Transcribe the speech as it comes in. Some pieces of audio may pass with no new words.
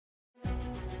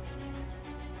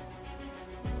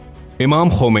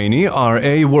Imam Khomeini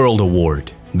R.A. World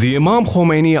Award. The Imam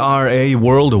Khomeini R.A.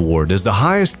 World Award is the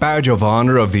highest badge of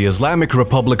honor of the Islamic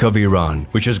Republic of Iran,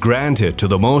 which is granted to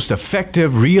the most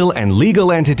effective real and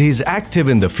legal entities active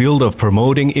in the field of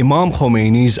promoting Imam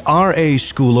Khomeini's R.A.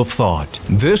 school of thought.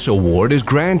 This award is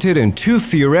granted in two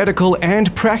theoretical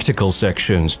and practical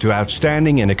sections to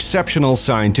outstanding and exceptional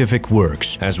scientific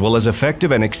works, as well as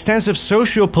effective and extensive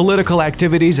socio-political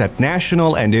activities at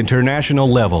national and international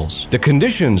levels. The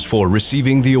conditions for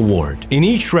receiving the award: in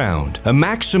each round, a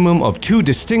maximum of 2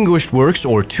 distinguished works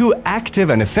or 2 active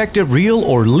and effective real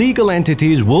or legal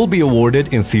entities will be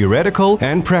awarded in theoretical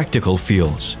and practical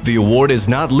fields. The award is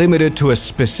not limited to a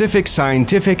specific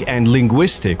scientific and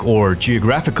linguistic or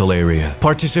geographical area.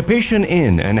 Participation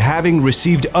in and having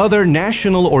received other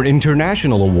national or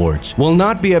international awards will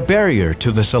not be a barrier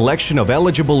to the selection of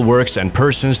eligible works and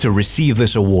persons to receive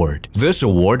this award. This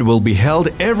award will be held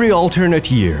every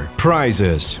alternate year.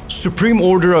 Prizes: Supreme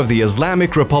Order of the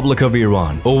Islamic Republic of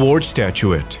Iran, Award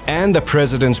Statuette, and the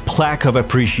President's Plaque of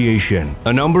Appreciation.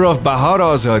 A number of Bahar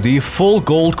Azadi full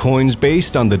gold coins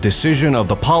based on the decision of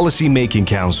the Policy Making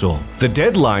Council. The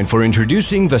deadline for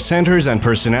introducing the centers and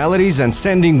personalities and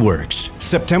sending works: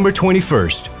 September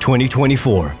 21st,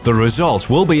 2024. The results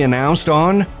will be announced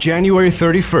on January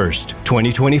 31st,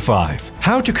 2025.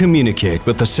 How to communicate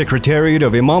with the Secretariat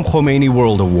of Imam Khomeini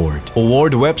World Award.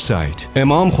 Award website: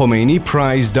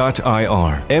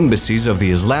 imamkhomeiniprise.ir. Embassies of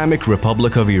the Islamic Republic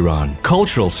of Iran.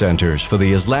 Cultural centers for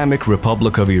the Islamic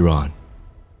Republic of Iran.